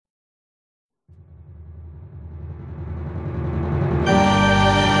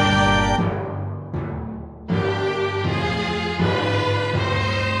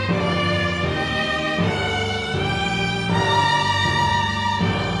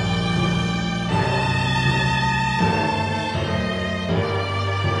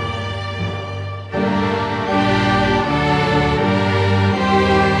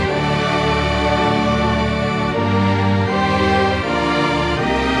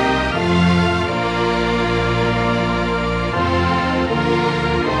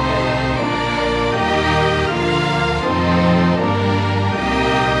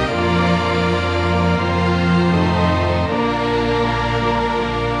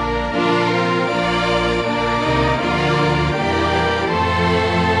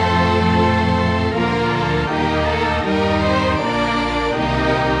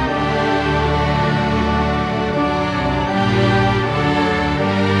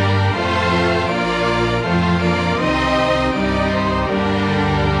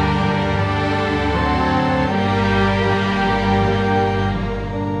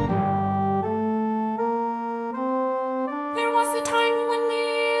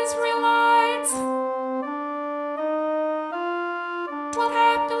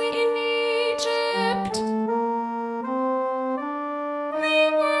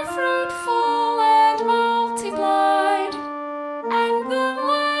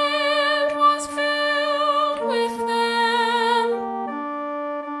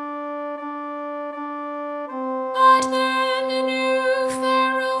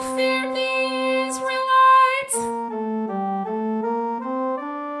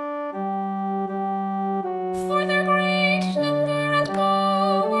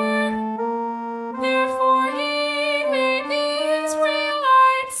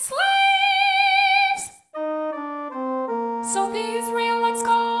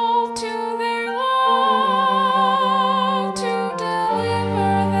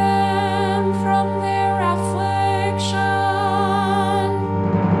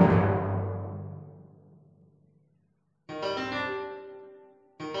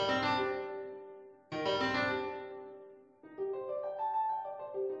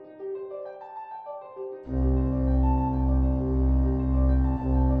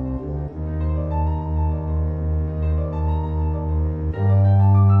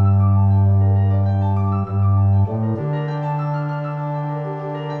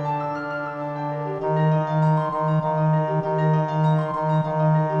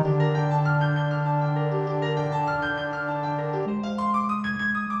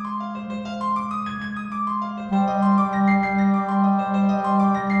I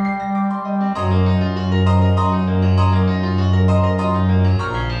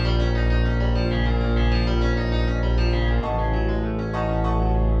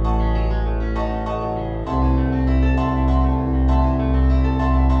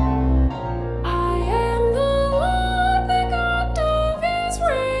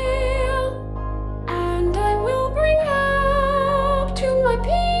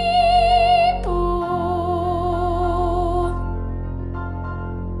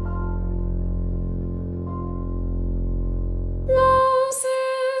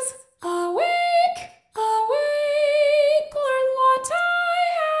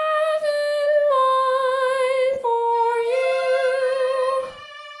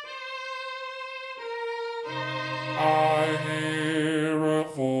hear a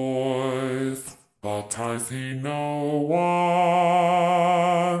voice, but I see no one.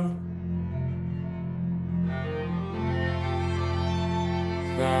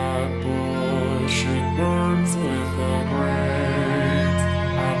 That bush, it burns with a great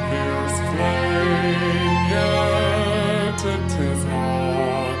and fierce flame, yet it is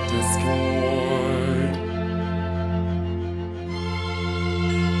not destroyed.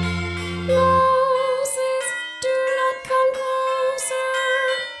 Moses, do not come closer.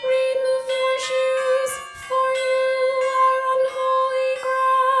 Remove your shoes, for you are on holy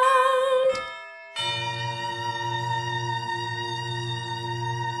ground.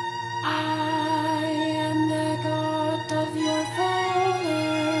 I am the God of your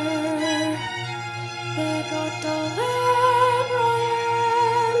father, the God of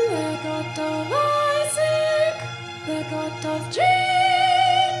Abraham, the God of Isaac, the God of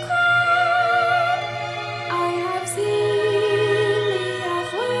Jacob. I have seen the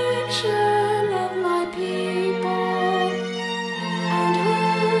affliction of my people and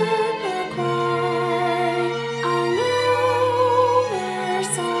heard their cry. I know their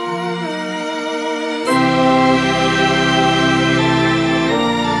sorrows.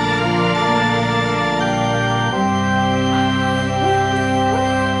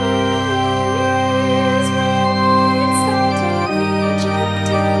 Israelites out of Egypt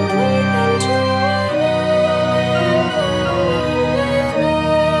and lead them to a land flowing with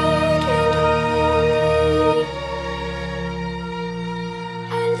milk and honey.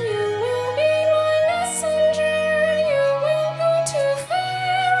 And you will be my messenger. You will go to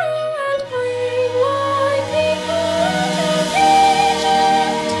Pharaoh and bring my people out of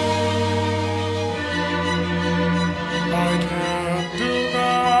Egypt. I can't do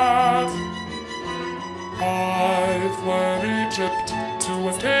that. I fled Egypt to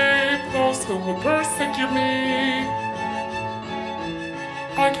escape those who will persecute me.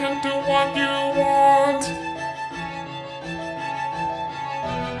 I can't do what you want.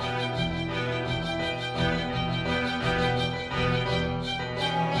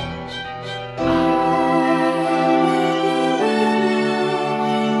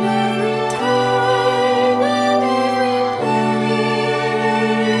 Every time and every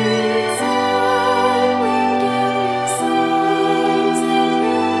place, I will give you signs, and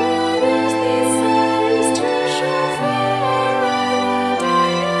you will use these signs to show Pharaoh that I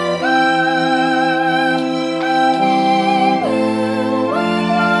am God, and we will let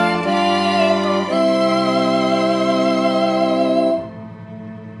my people go.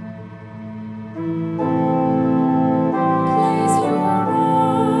 Place your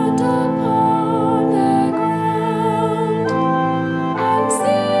rod upon the ground and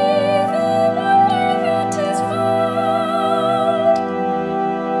see the wonder that is found.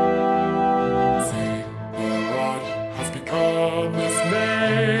 See, the rod has become a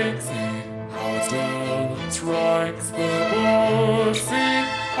snake. See how its tongue strikes the bush. See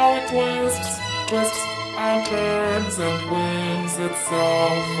how it twists, twists, and turns and winds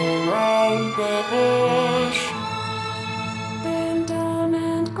itself around the bush. Bend down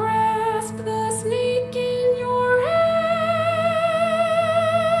and grasp the snake in your hand.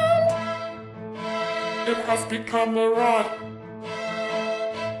 It has become a rod.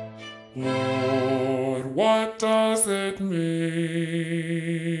 Lord, what does it mean?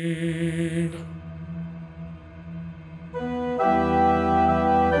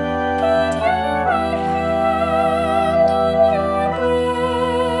 Put your right hand on your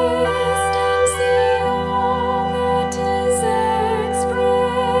breast and see all that is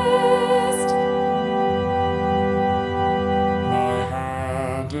expressed. My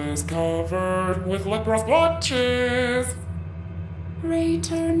hand is covered with leprous blotches.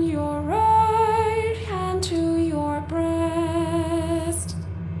 Return your right hand to your breast.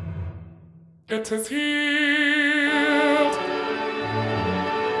 It is healed.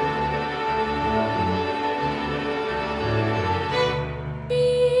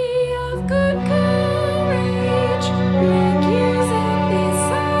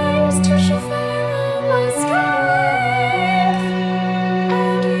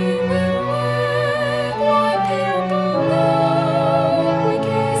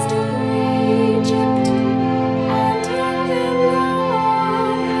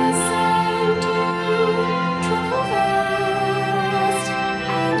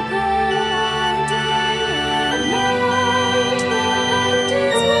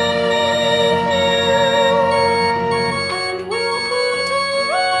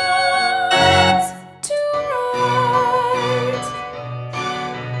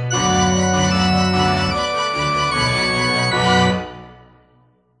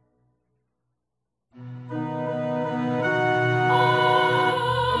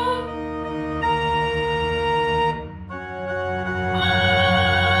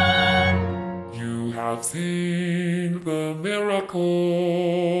 have seen the miracles,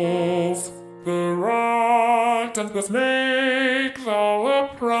 the right and the snake, the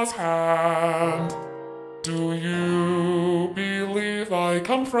leper's hand. Do you believe I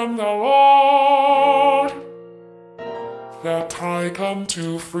come from the Lord? That I come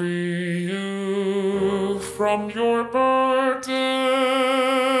to free you from your burdens?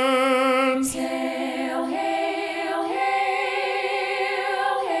 Hail, hail,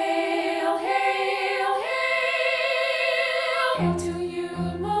 hail, hail, hail, hail. Hail to you,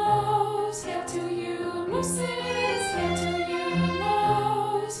 Moses, hail to you, Moses, hail to you,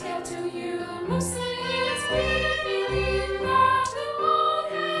 Moses, hail to you, Moses. We believe that the Lord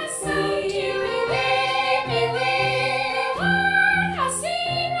has seen you. Believe the Lord has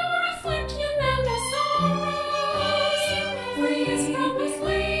seen our affliction and our sorrows. We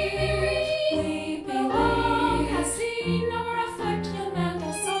believe the Lord has seen our affliction and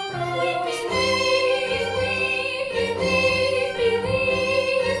our sorrows. We believe.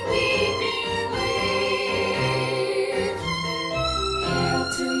 Hail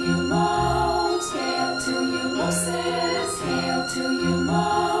to you, Moses, hail to you, Moses, hail to you,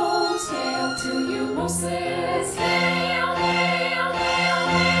 Moses, hail to you, Moses. Hail, hail, hail,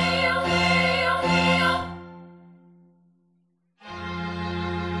 hail, hail, hail.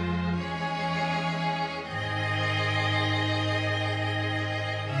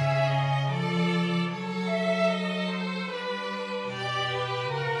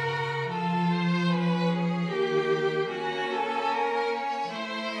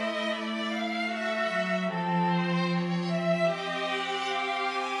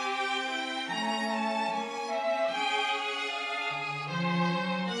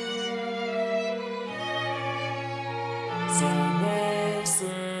 So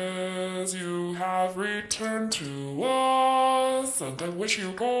Moses, you have returned to us, and I wish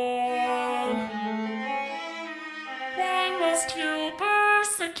you gone. Why must you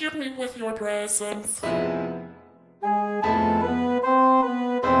persecute me with your presence? I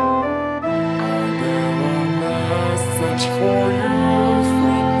bear a message for you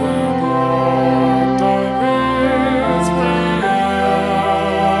from the God of Israel.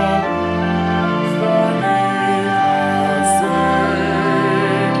 For he has said,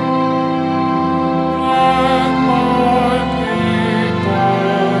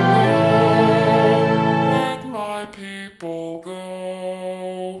 let my people go.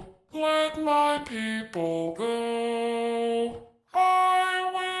 Let my people go. I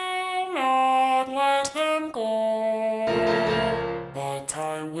will not let them go, but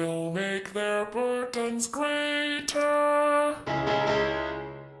I will make their burdens greater.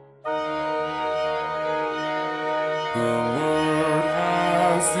 The Lord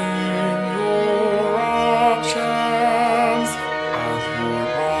has seen your actions, and your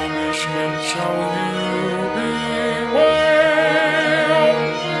punishment shall you bewail.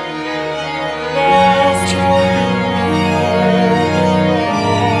 Thus shall you know the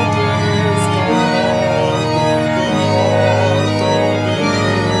Lord is God, the God of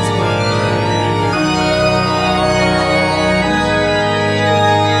Israel.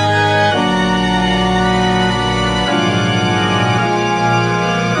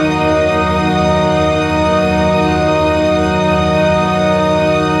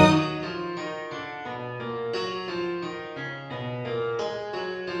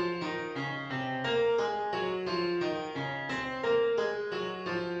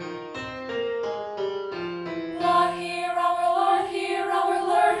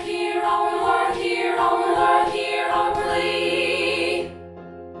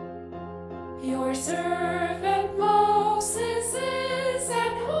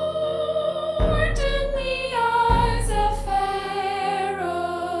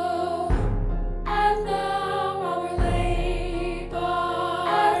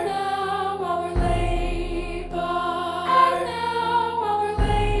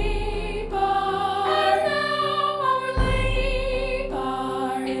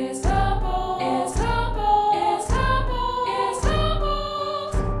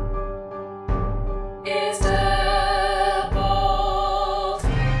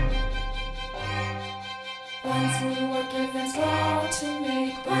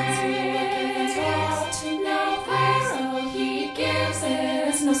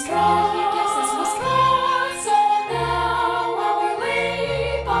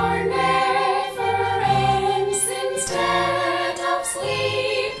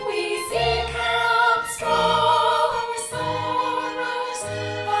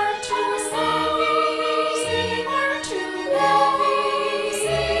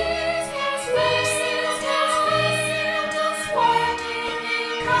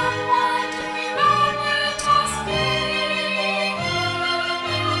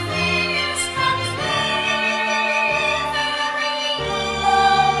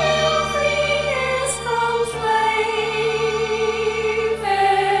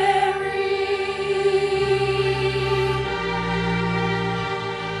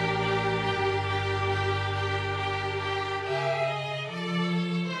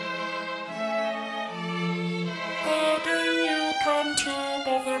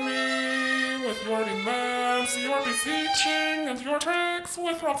 bother me with your demands, your beseeching, and your tricks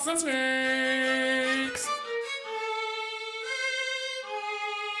with rocks and snakes.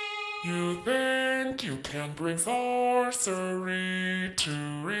 You think you can bring sorcery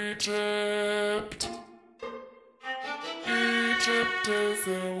to Egypt? Egypt is a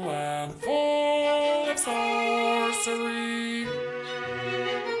land full of sorcery.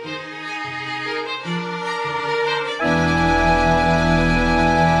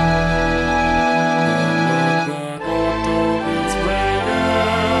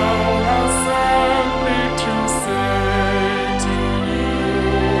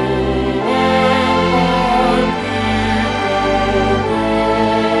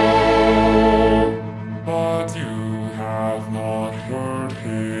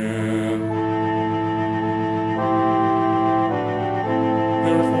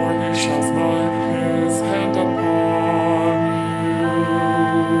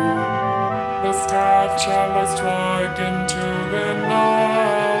 Shall I strike into the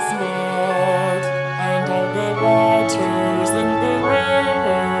Nile's mud, and all the waters in the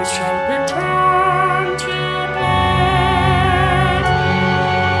rivers shall be turned to blood.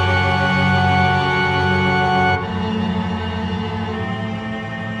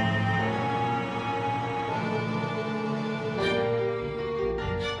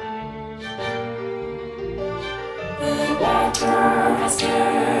 The water has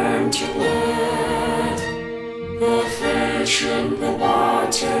turned to blood. The fish in the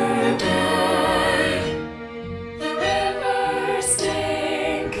water die. The rivers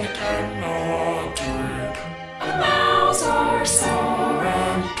stink. We cannot drink. Our mouths are sore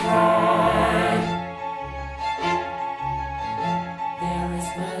and dry. There is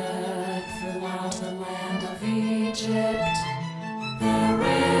blood throughout the land of Egypt. The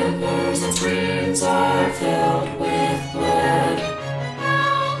rivers and streams are filled with blood.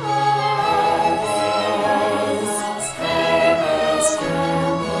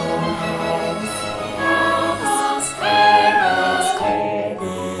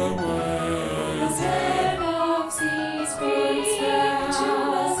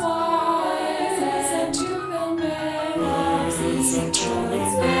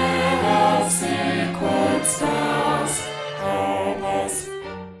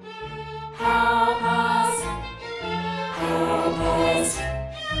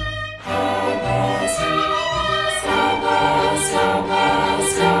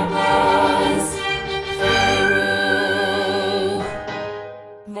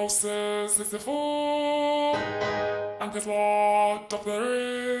 Moses is a fool, and the lot of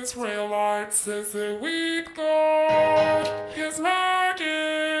the Israelites is a weak god. His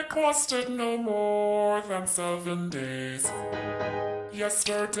magic lasted no more than 7 days.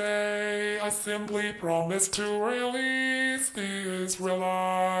 Yesterday I simply promised to release the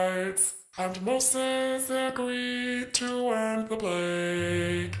Israelites, and Moses agreed to end the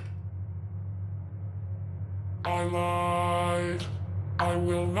plague. I lied. I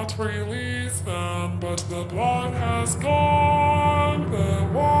will not release them, but the blood has gone, the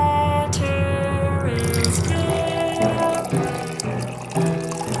water is pure.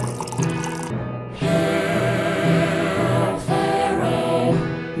 Hail, Pharaoh,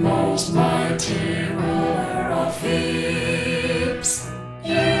 most mighty ruler of Thebes,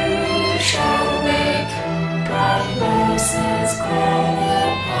 you shall make God Moses crawl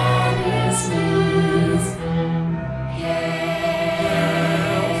upon his knees.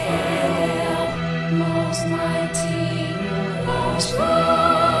 Most mighty, most mighty,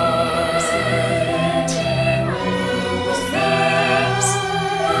 most fierce,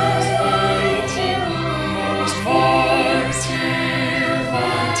 most mighty, most mighty,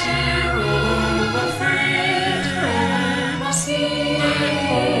 mighty ruler of Thebes. Make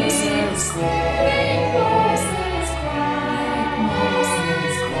Moses crawl, make Moses crawl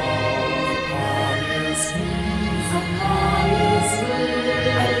upon his knees, upon his knees,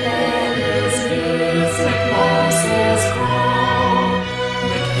 upon his knees. Make Moses crawl,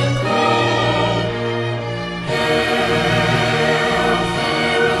 make him crawl. Hail,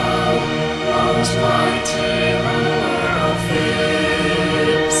 Pharaoh, most mighty ruler of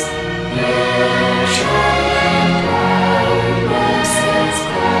Thebes, you shall let God Moses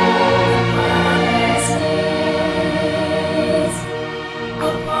crawl upon his knees,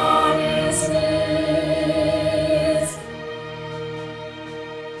 upon his knees.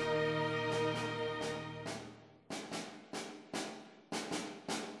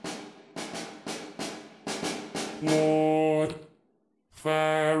 Lord,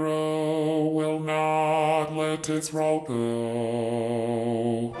 Pharaoh will not let Israel go.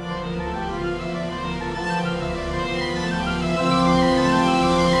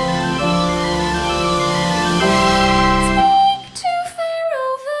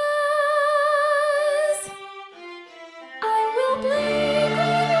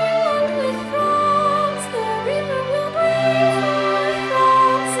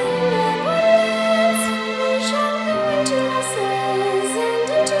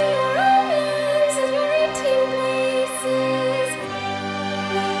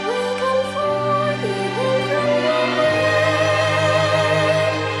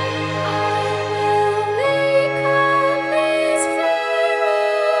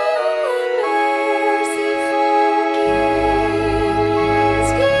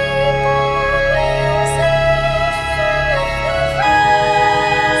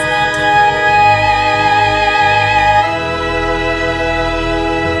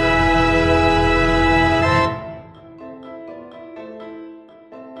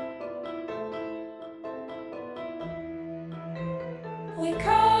 We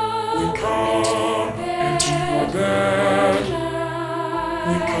come into your bed.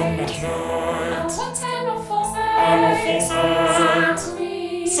 We come at night. What an awful An awful sight. So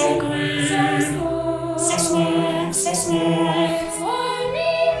green, So green. so So smooth, so smooth.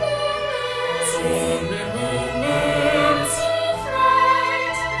 Swirly movements.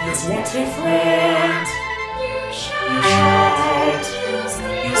 Yes, what a fright. You shout,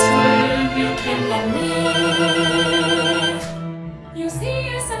 you scream, you cannot move. You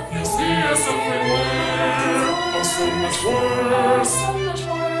see us You see us everywhere. Oh, so much worse. so much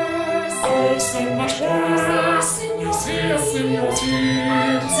worse. Oh, so much worse. You see us in your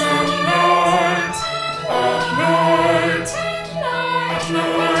dreams at night. At night. At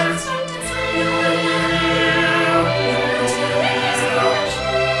night. We will hear.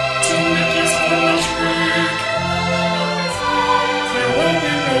 To make his corner shriek. There will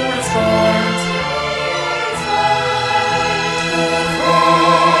be no respite. The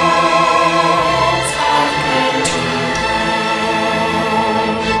frogs have come to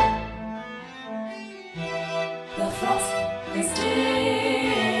drown. The frogs, they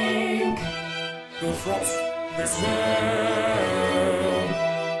stink. The frogs, they smell.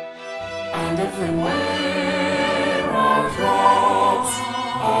 And everywhere are frogs.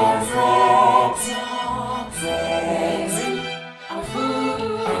 Are frogs. Frogs in Our food,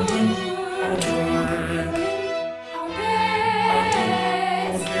 and in our drink. our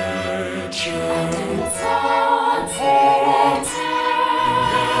beds, Kitchen. pots, Pots.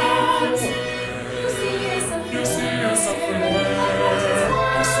 you see us You see us everywhere.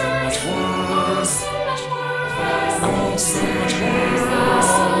 Oh, so much worse. Oh, so much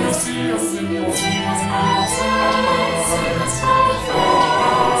worse. You see us in your dreams at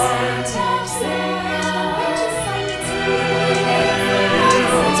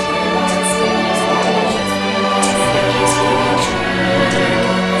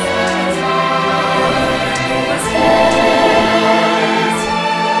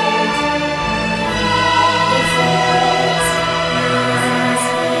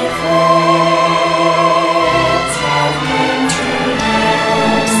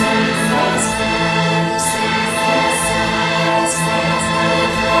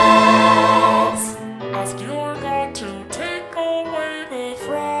Ask your God to take away the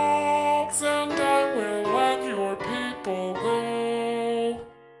frogs, and I will let your people go.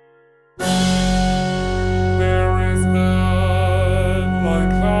 There is none like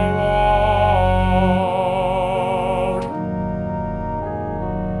the Lord.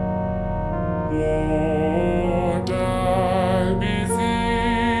 Lord, I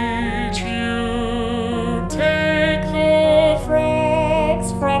beseech you, take the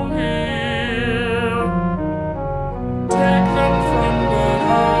frogs from here. Take them from the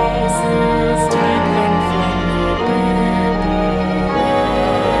houses, take them from the people.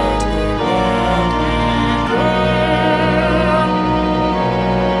 Let the land be glad.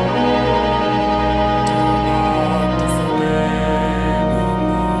 Do not disobey the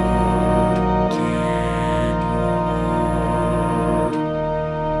Lord. Keep your word.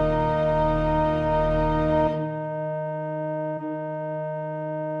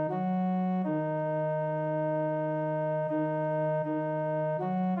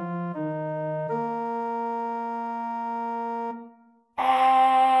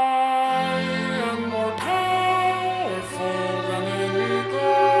 I am more powerful than any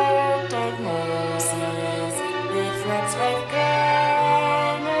god of Moses. The threats of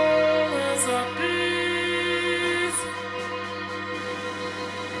God is at peace.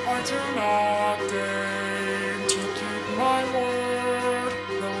 I do not deign to keep my word.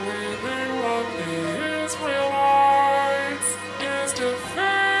 The leading of the Israelites is to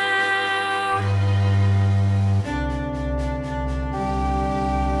fear.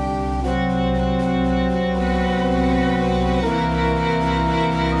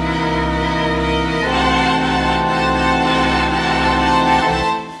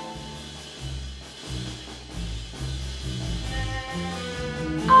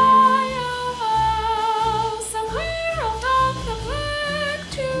 I am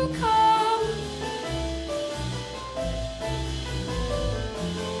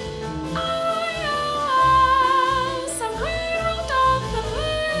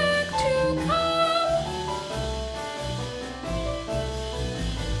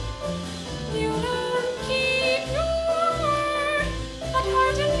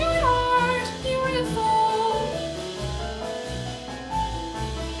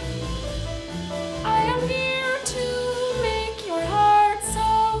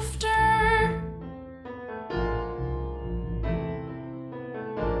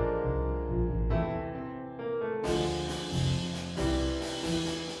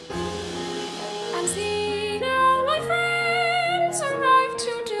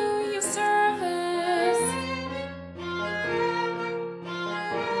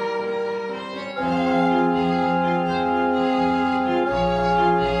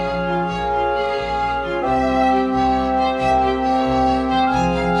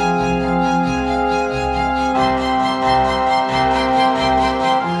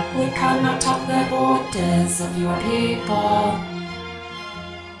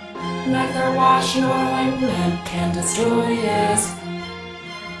Neither wash nor ointment can destroy us.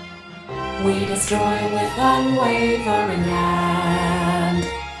 We destroy with unwavering hand,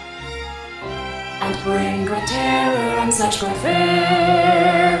 and bring great terror and such great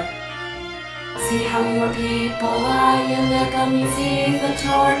fear. See how your people lie in the gummy, see the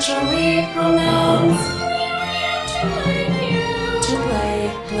torture we pronounce. We are here to plague you, to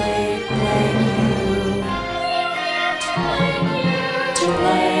plague you. To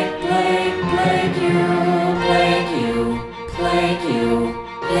plague you,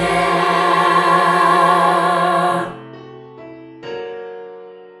 yeah.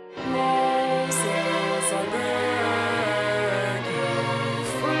 Moses, I beg you,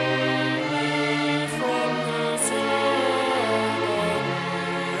 free me from this agony,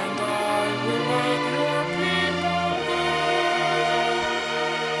 and I will let your people go.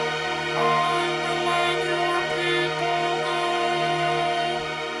 I will let your people go.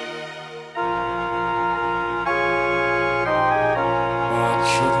 But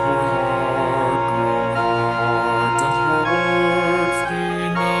should your heart grow hard, and your words be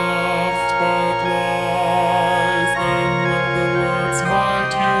nothing but lies, then will the words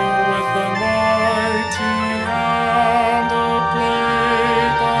smite you with the mighty hand, a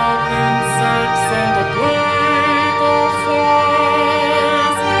plague of insects and a plague of flies.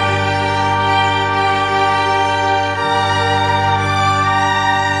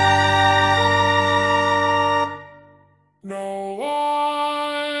 No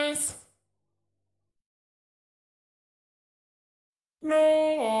eyes, no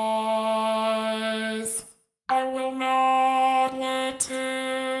eyes. I will not let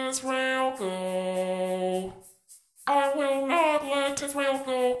Israel go. I will not let Israel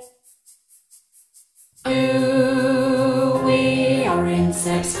go. Ooh, we are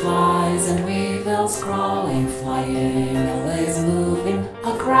insects, flies, and weevils crawling, flying, always moving.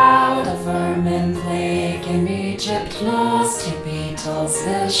 A crowd of vermin plague in Egypt, nasty beetles,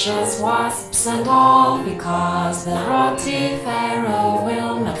 vicious wasps, and all because the haughty Pharaoh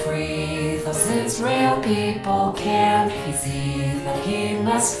will not free those Israel people. Can't he see that he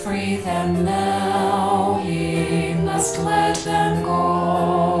must free them now? He must let them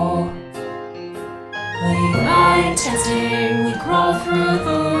go. Late night testing, we crawl through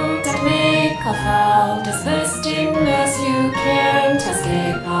the that make a foul disgusting mess. You can't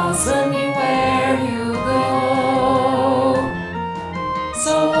escape us anywhere you go.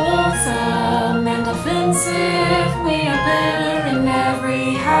 So loathsome and offensive, we are better in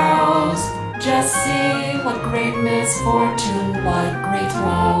every house. Just see what great misfortune, what great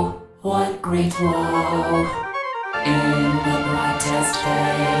woe, what great woe. In the brightest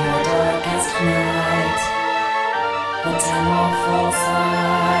day or darkest night, what an awful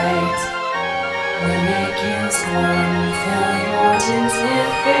sight. We make you scorn, fill your tears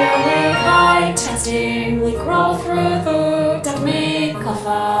with fear. We fight, testing, we crawl through the that make a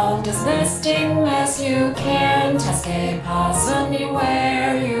foul, disgusting mess. You can't escape us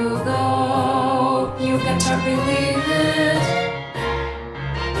anywhere you go. You better believe it.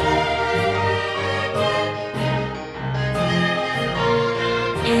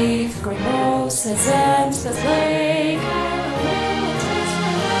 Eighth grade Moses and the plague.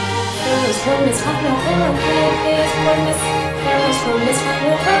 Pharaoh's promise, but no Pharaoh keep his promise. Pharaoh's promise, but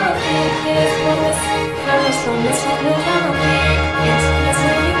no Pharaoh keep his promise. Pharaoh's promise, but no Pharaoh keep it. Let's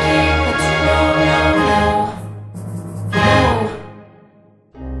really keep it. No, no, no. No.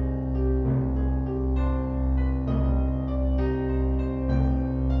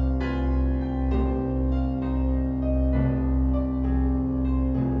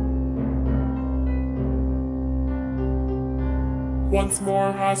 Once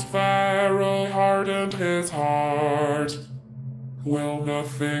more has Pharaoh hardened his heart. Will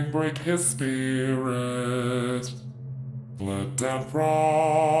nothing break his spirit? Blood and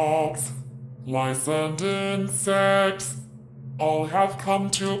frogs, lice and insects, all have come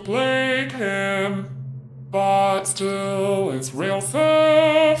to plague him. But still Israel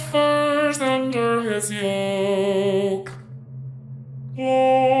suffers under his yoke.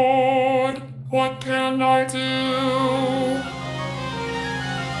 Lord, what can I do?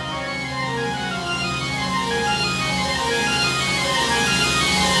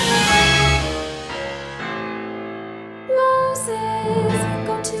 Moses,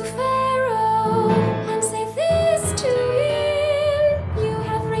 go to Pharaoh and say this to him. You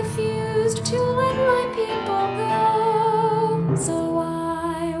have refused to let my people go. So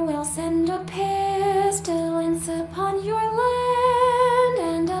I will send a pestilence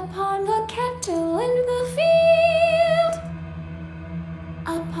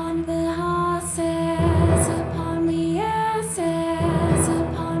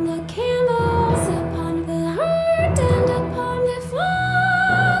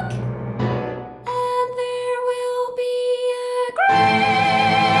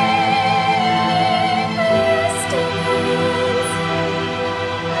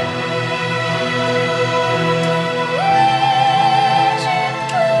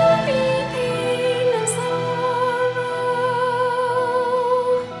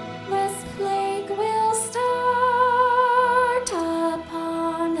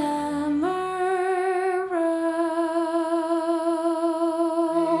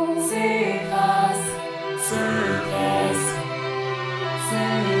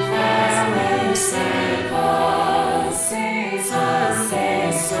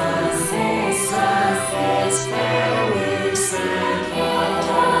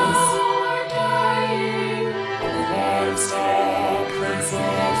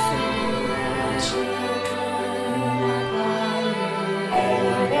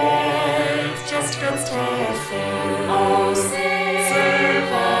quest gets tougher. Oh,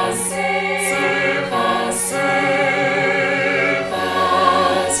 save us, save us, save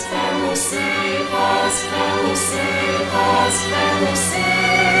us. Pharaoh, save us, Pharaoh, save us, Pharaoh,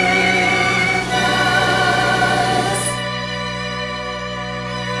 save us.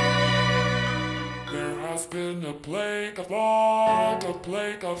 There has been a plague of blood, a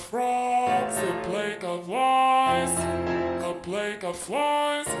plague of frogs, a plague of lies, a plague of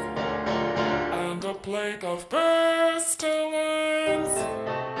flies, and a plague of pestilence.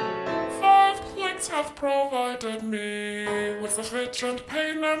 5 plagues have provided me with sufficient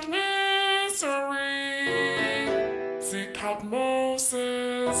pain and misery. Seek out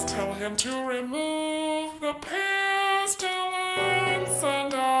Moses, tell him to remove the pestilence,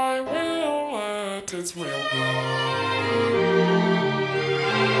 and I will let Israel go.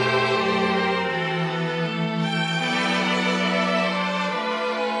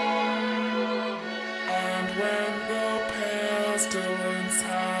 And when the pestilence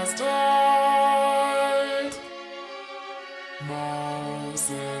has died,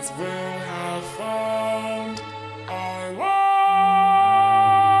 Moses will have found I lied.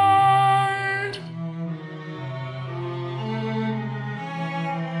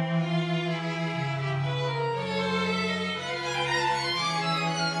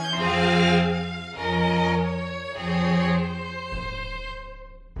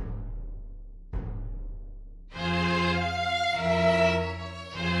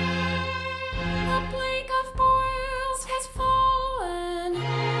 A plague of boils has fallen,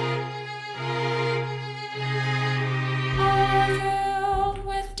 all filled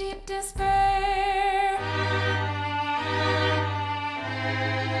with deep despair.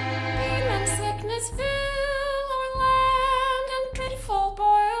 Pain and sickness fill our land, and dreadful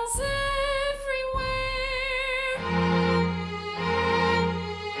boils everywhere.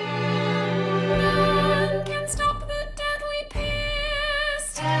 None can stop the deadly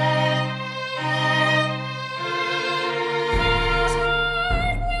pest. Pharaoh's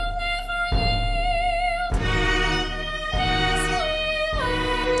heart will never yield. This will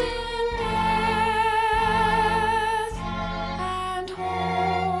end in death and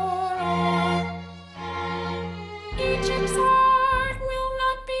horror. Egypt's heart will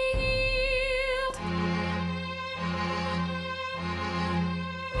not be healed.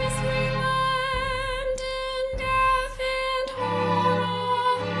 This will end in death and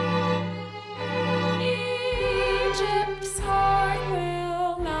horror. Egypt's heart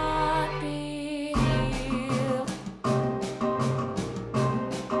will not be healed.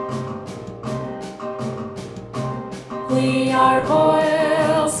 We are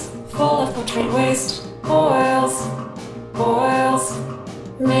boils, full of putrid waste. Boils, boils,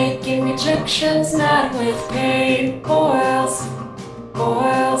 making Egyptians mad with pain. Boils,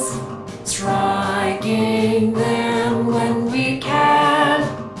 boils, striking them when we can.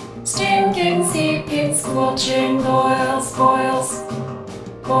 Stinking, seeping, squelching boils, boils,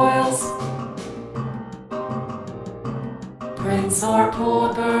 boils. Prince or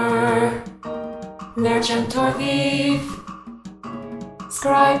pauper, merchant or thief,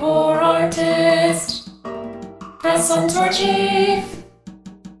 scribe or artist, peasant or chief.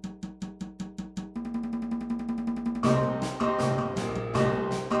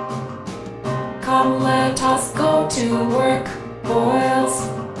 Come, let us go to work, boils,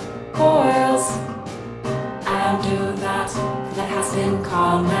 boils, and do that has been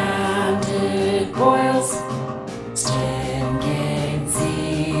commanded, boils. Stinking,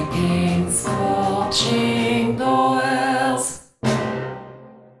 seeping, scorching boils.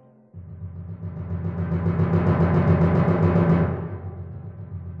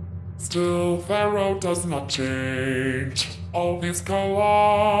 Still, Pharaoh does not change. All these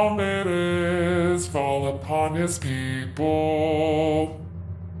calamities fall upon his people.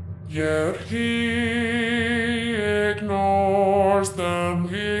 Yet he ignores them,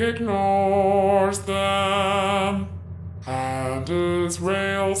 and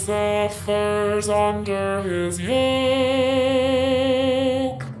Israel suffers under his yoke.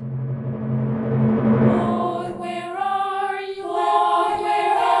 Lord, where are you? Lord,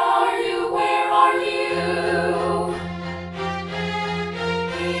 where are you? Where are you?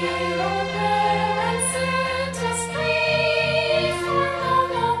 Hear our prayer and set us free, for how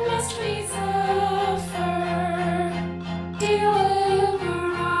long must we suffer? Deliver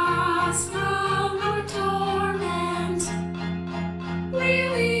us from our torment.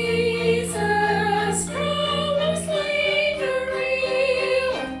 Release us from our slavery.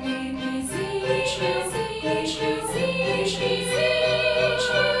 Lord, we beseech you, beseech you, beseech you, beseech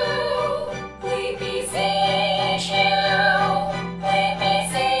you. We beseech you, we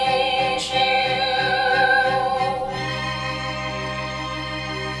beseech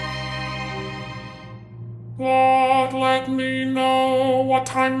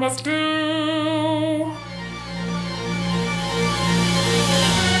kind must do.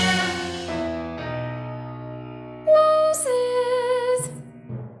 Moses,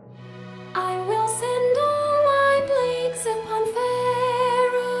 I will send all my plagues upon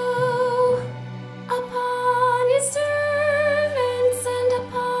Pharaoh, upon his servants and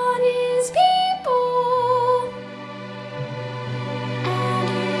upon his people, and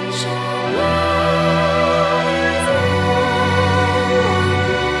he shall not his land like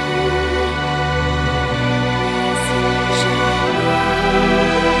me. Yes, he shall not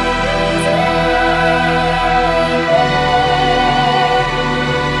his land like me.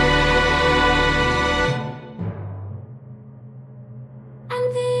 And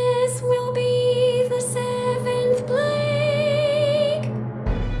this will be the seventh plague.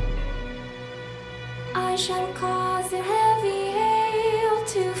 I shall cause a heavy hail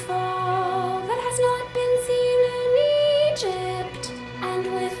to fall that has not been seen in Egypt, and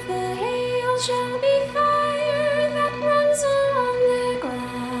with the hail shall be fire that runs along the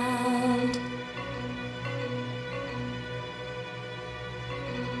ground.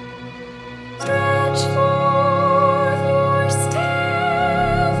 Stretch forth your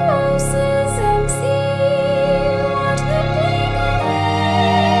staff, Moses, and see what the plague of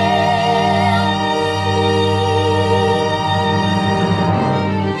hail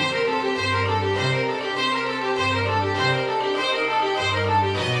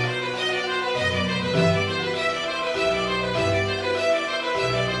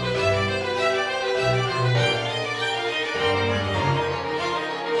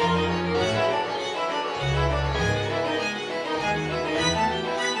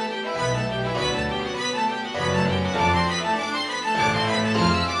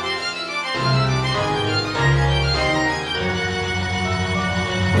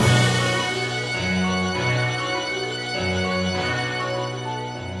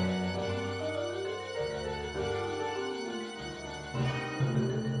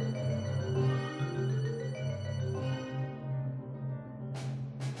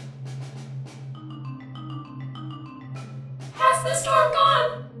Has the storm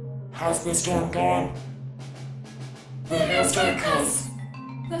gone? Has the storm gone? The hail struck us.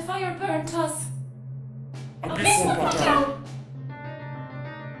 The fire burnt us. A beast will brought down.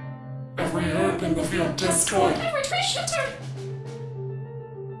 Every herb in the field destroyed. Every tree shattered.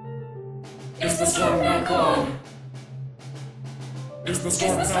 Is the storm now gone? Is the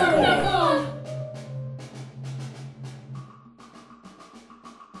storm Is the now storm now gone? gone?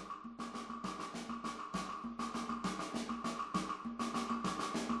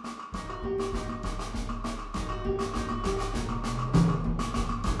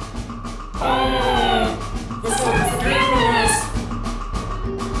 Oh! The storm is upon us!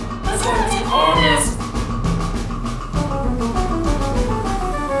 The storm is upon us!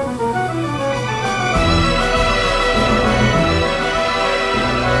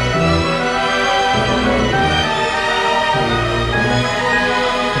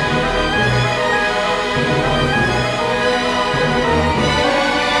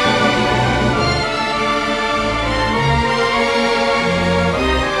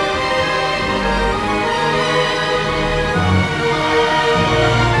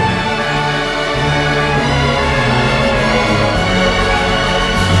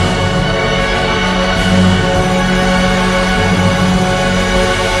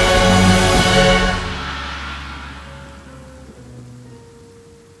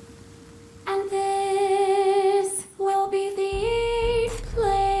 And this will be the eighth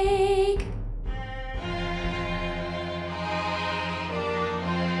plague.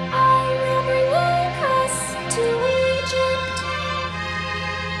 I will bring locusts to Egypt,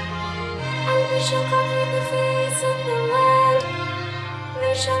 and they shall cover the face of the land.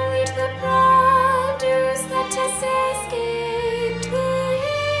 They shall eat the produce that has escaped the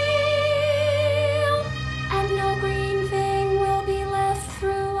hail, and no green thing will be left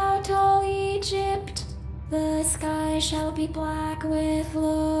throughout all Egypt. The sky shall be black with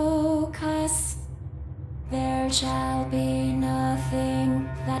locusts. There shall be nothing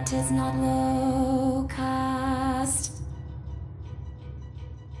that is not locust.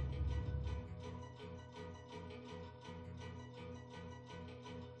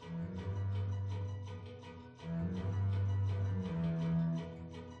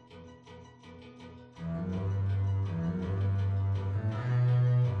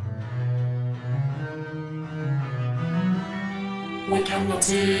 We cannot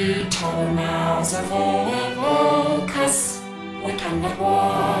eat, our mouths are full of locusts. We cannot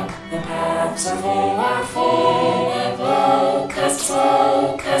walk, the paths are full of locusts,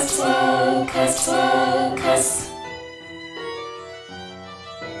 locusts, locusts, locusts.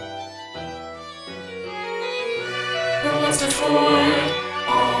 destroyed.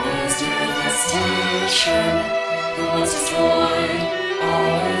 All is devastation. It was destroyed.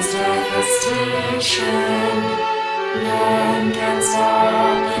 All is devastation. None can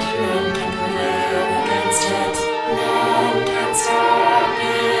stop it. None can prevail against it. None can stop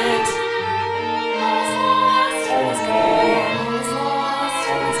it. All is lost. All is gone. All is lost.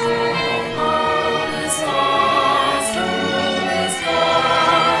 All is gone. All is lost. All is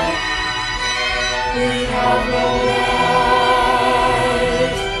gone. We have no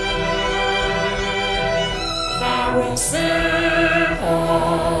life. Pharaoh, save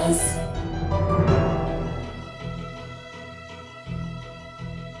us.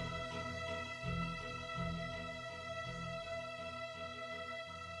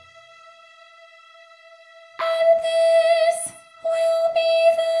 This will be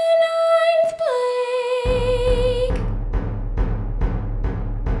the 9th plague.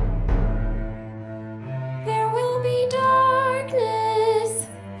 There will be darkness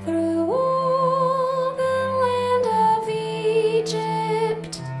through all the land of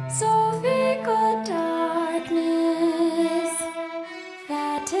Egypt, so thick a darkness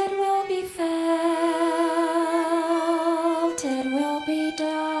that it will be felt. It will be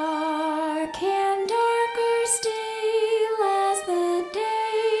dark and darker still as the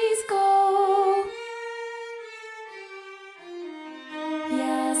days go.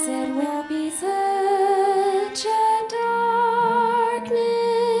 Yes, it will be such a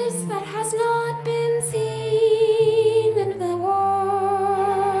darkness that has not been seen in the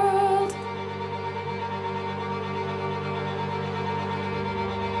world.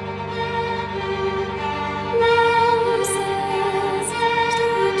 Moses,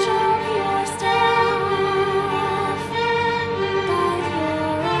 stretch out your staff, guide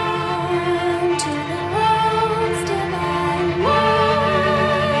your arm to the Lord's divine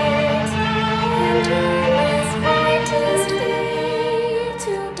might, and turn this brightest day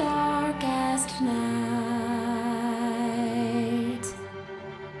to darkest night.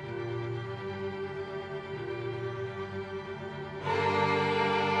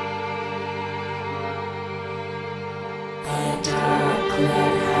 A dark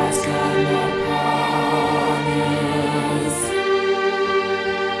cloud has come upon us.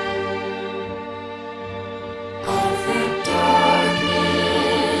 A thick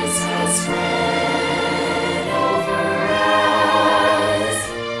darkness has spread over us.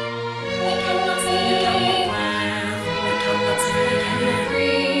 We cannot see, We cannot see.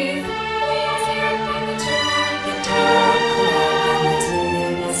 breathe. We are scared by the dark. The dark cloud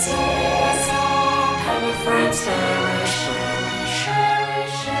will stop. How the friends perish, perish,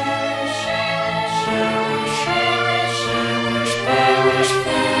 perish, perish, perish, perish, perish.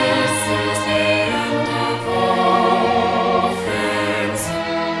 This is the end of all things.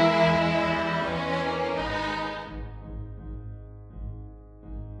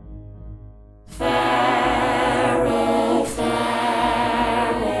 Pharaoh,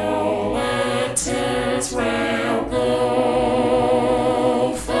 Pharaoh, let Israel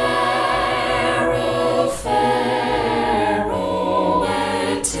go. Pharaoh, Pharaoh,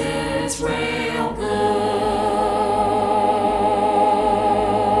 let Israel go.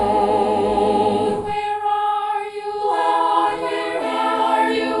 Where are you, Lord? Where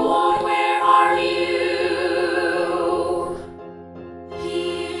are you, Lord? Where are you?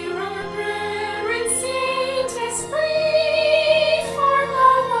 Hear our prayer and set us free, for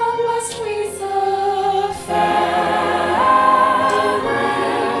how long must we suffer?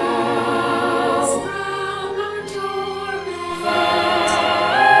 Deliverance from our torment.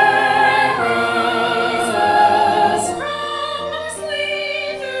 Raise us from our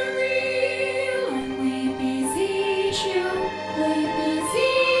slavery. Lord, we beseech you, we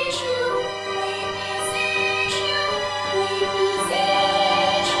beseech you, we beseech you, we beseech you,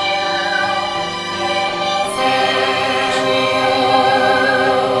 we beseech you. Pharaoh,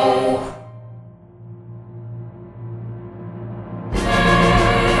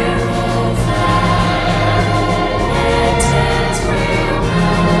 Pharaoh, let Israel go.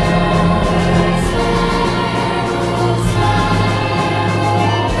 Pharaoh,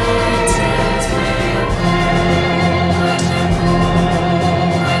 Pharaoh, let Israel go. Let him go,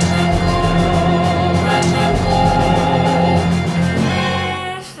 let him go, let him go.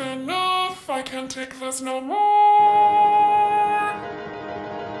 Enough, enough, I can't take this no more.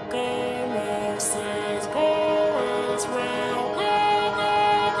 Go, Moses, go, Israel, go, go,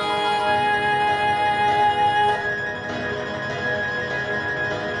 go.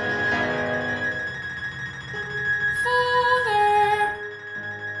 Father,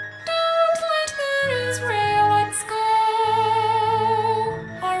 don't let the Israelites go.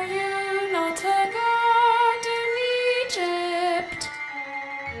 Are you not a God in Egypt?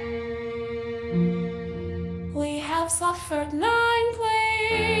 have suffered 9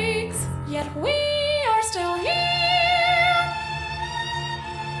 plagues, yet we are still here.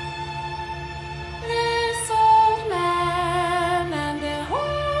 This old man and the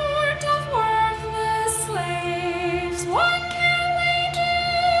horde of worthless slaves, what can they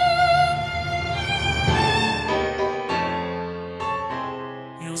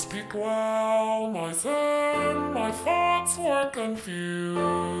do? You speak well, my son, my thoughts were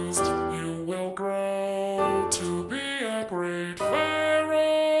confused. You will grow to be a great Pharaoh.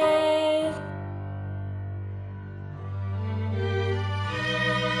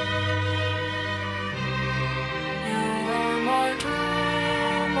 You are my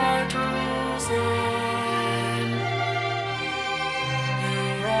true son. You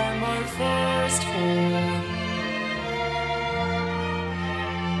are my firstborn.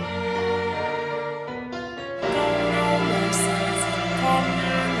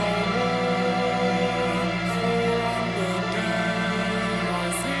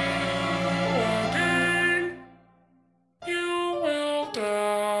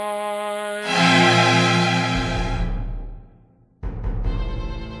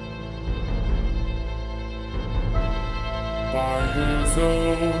 By his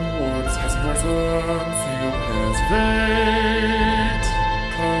own words has risen, sealed his fate,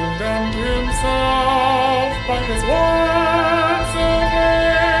 condemned himself by his words of hate.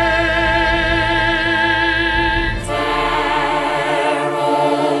 Pharaoh,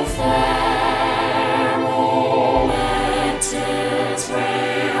 Pharaoh, let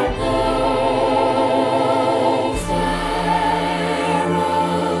Israel go. Pharaoh,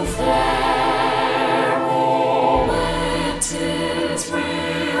 Pharaoh, let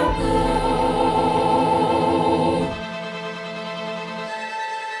Israel go.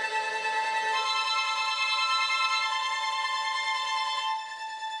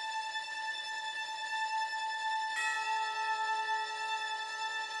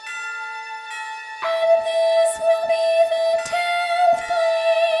 And this will be the 10th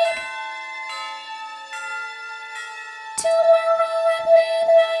plague. Tomorrow at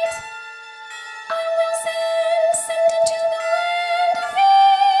midnight, I will send into the land of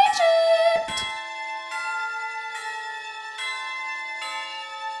Egypt.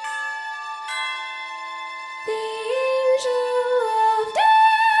 The angel of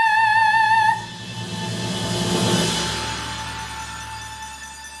death.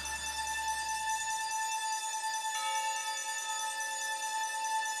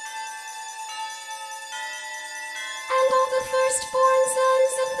 And all the firstborn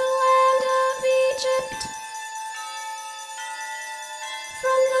sons of the land of Egypt,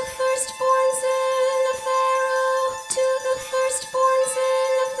 from the firstborn son of Pharaoh to the firstborn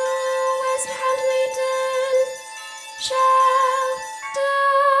son of the lowest handmaiden, shall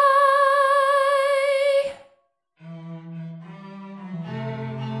die.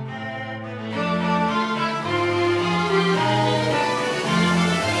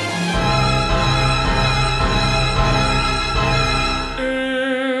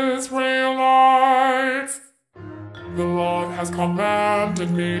 Israelites, the Lord has commanded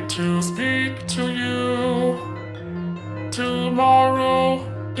me to speak to you. Tomorrow,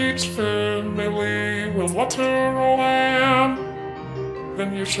 each family will slaughter a lamb.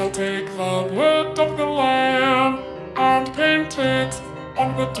 Then you shall take the blood of the lamb and paint it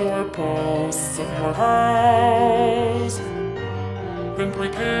on the doorposts of your house. Then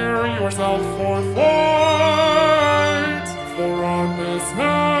prepare yourself for flight, for on this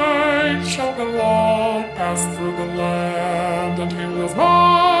night shall the Lord pass through the land, and he will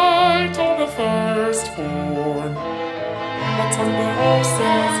smite all the firstborn. But on the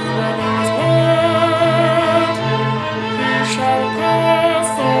houses where there is blood, he shall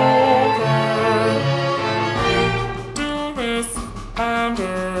pass over. Do this and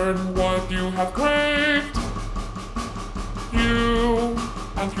earn what you have craved. You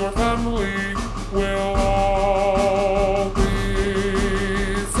and your family will all be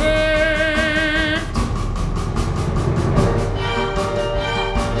saved.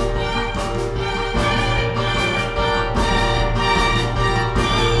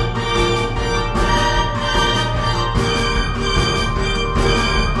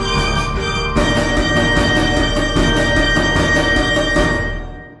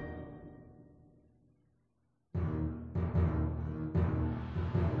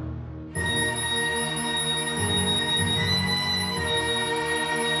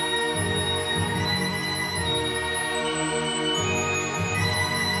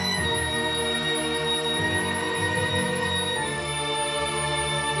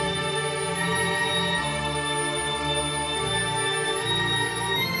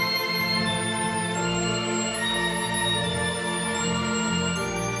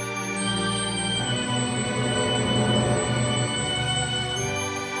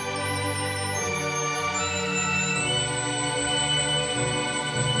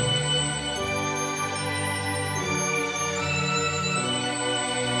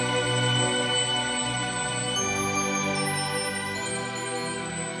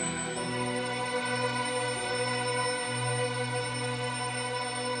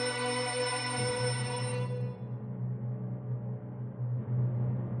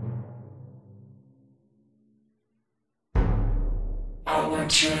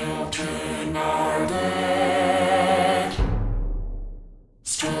 children are dead,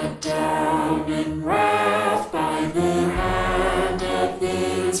 struck down in wrath by the hand of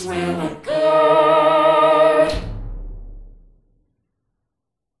the Israelite God.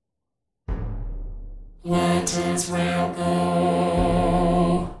 Let Israel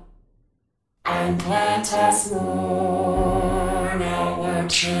go, and let us mourn our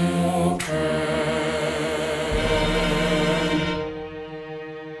children.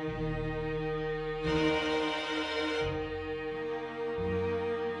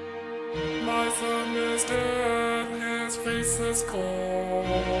 My son is dead, his face is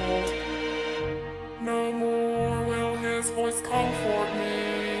cold. No more will his voice comfort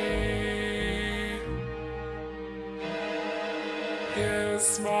me. His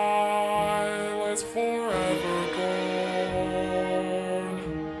smile is forever gone.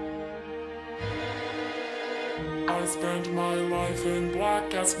 I spent my life in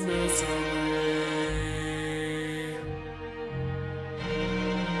blackest misery.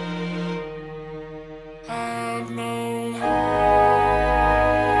 And no heart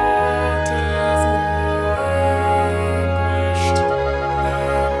is more anguished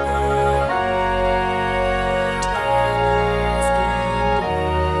than the heart that has been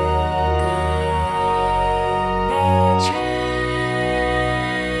broken. No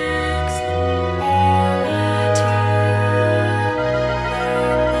cheeks are whiter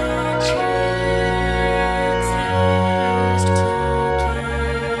than the cheeks you used to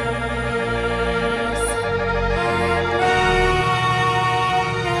kiss.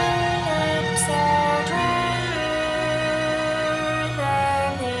 Lips are drier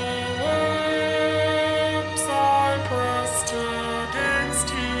than the lips I pressed against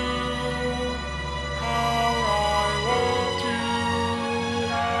you. How I loved you,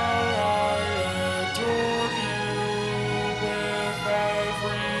 how I adored you with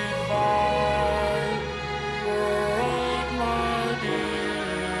every fibre of my being.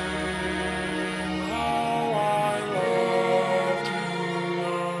 How I loved you,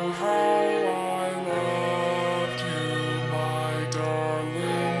 oh how I loved you, my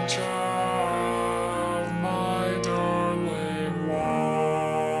darling child, my darling one.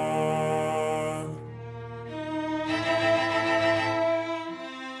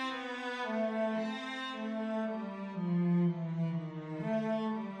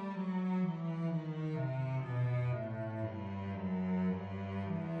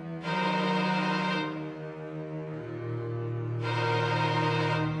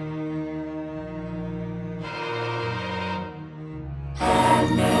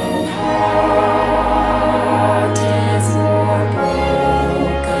 And no heart is more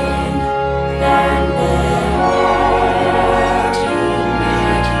broken than the heart you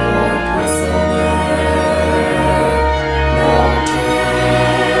made your prisoner. No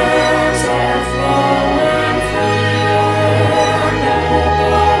tears are flowing free, or no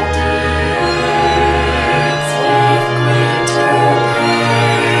body aches with greater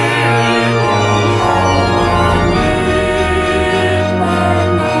pain. Oh, how I weep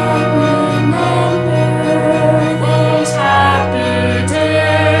when I remember those happy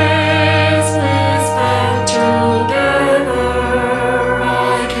days we spent together. I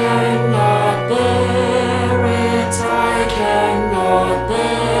cannot bear it, I cannot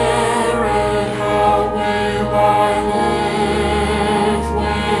bear it. How will I live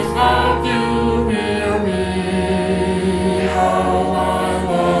without you near me? How I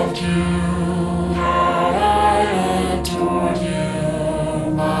loved you, how I adored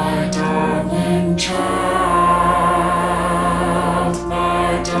you, my darling child,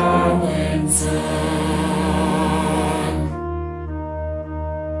 my darling son.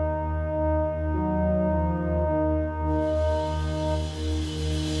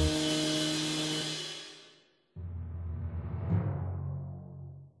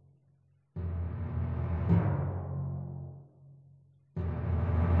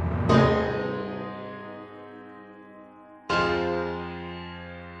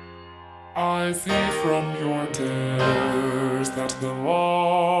 I see from your tears that the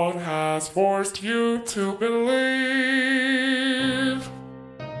Lord has forced you to believe.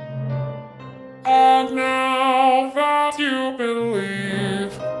 And now that you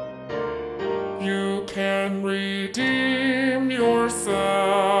believe, you can redeem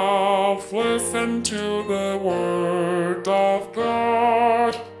yourself. Listen to the word of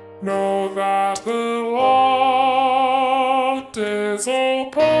God. Know that the Lord is all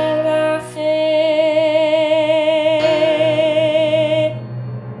powerful.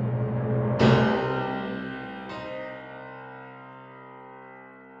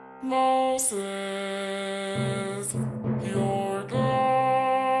 Moses, your God.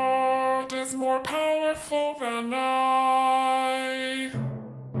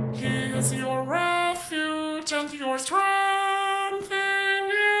 and your strength in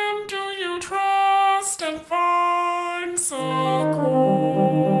him do you trust and find succor.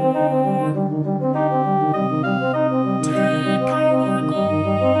 Take our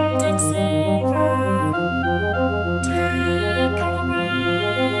gold and silver, take our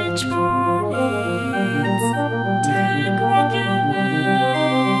rich garments, take what you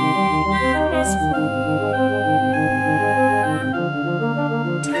will, wear us worn.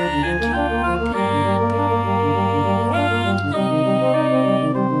 Take your people and go.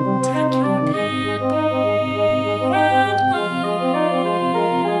 Take your people and go.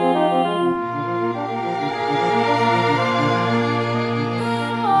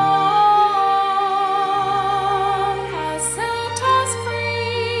 God has set us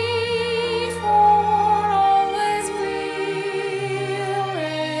free, for always we'll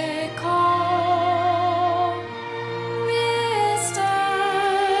recall. We'll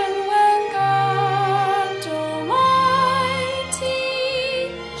stand when God Almighty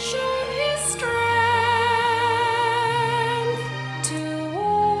showed His strength to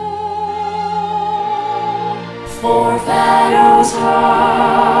all. For Pharaoh's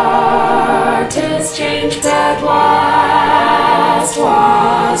heart is changed at last,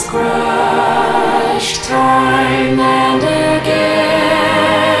 was grown.